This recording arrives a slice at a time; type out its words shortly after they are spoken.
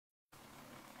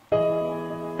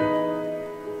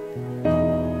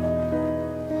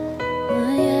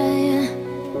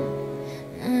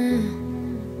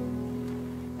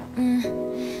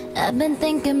been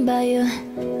thinking about you.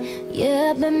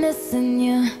 Yeah, I've been missing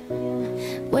you.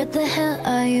 Where the hell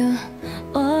are you?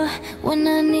 Oh, when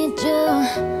I need you,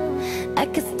 I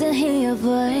can still hear your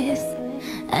voice.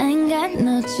 I ain't got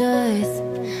no choice,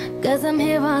 'cause I'm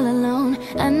here all alone.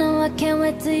 I know I can't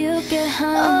wait till you get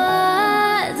home.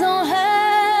 Oh, I don't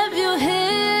have you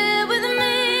here with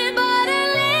me, but at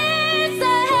least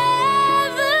I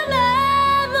have a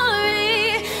memory.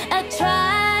 I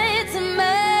tried to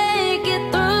make it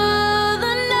through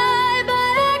the night,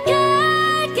 but I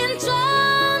can't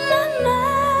control my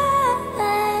mind.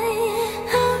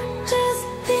 I'm just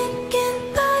thinking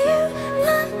about you.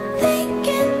 I'm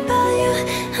thinking about you.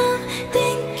 I'm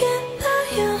thinking about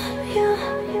you.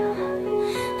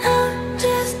 I'm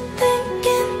just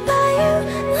thinking about you.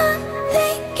 I'm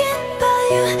thinking about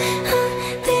you. I'm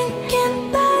thinking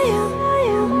about you.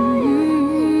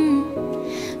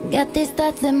 Got these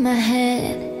thoughts in my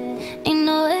head, ain't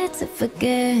no way to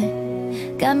forget.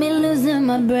 Got me losing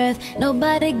my breath.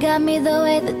 Nobody got me the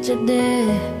way that you did.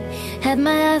 Had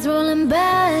my eyes rolling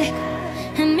back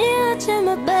and me watching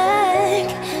my back.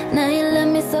 Now you love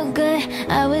me so good,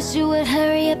 I wish you would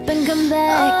hurry up and come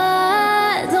back.